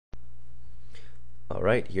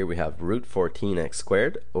Alright, here we have root 14x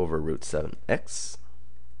squared over root 7x.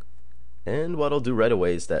 And what I'll do right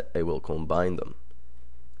away is that I will combine them.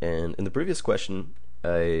 And in the previous question,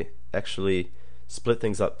 I actually split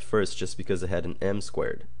things up first just because I had an m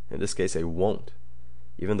squared. In this case, I won't,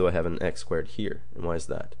 even though I have an x squared here. And why is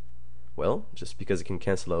that? Well, just because it can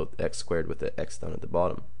cancel out x squared with the x down at the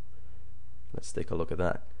bottom. Let's take a look at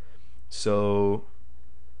that. So,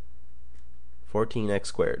 14x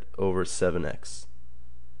squared over 7x.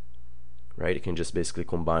 Right? It can just basically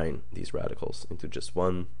combine these radicals into just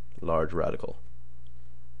one large radical.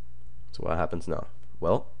 So what happens now?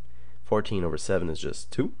 Well, 14 over 7 is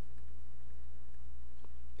just 2.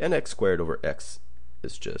 And x squared over x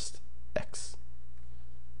is just x.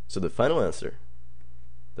 So the final answer,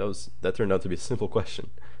 that turned out to be a simple question,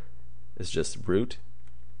 is just root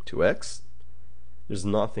 2x. There's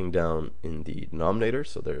nothing down in the denominator,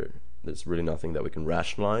 so there's really nothing that we can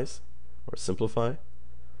rationalize or simplify.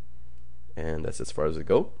 And that's as far as we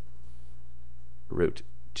go. Root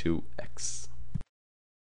 2x.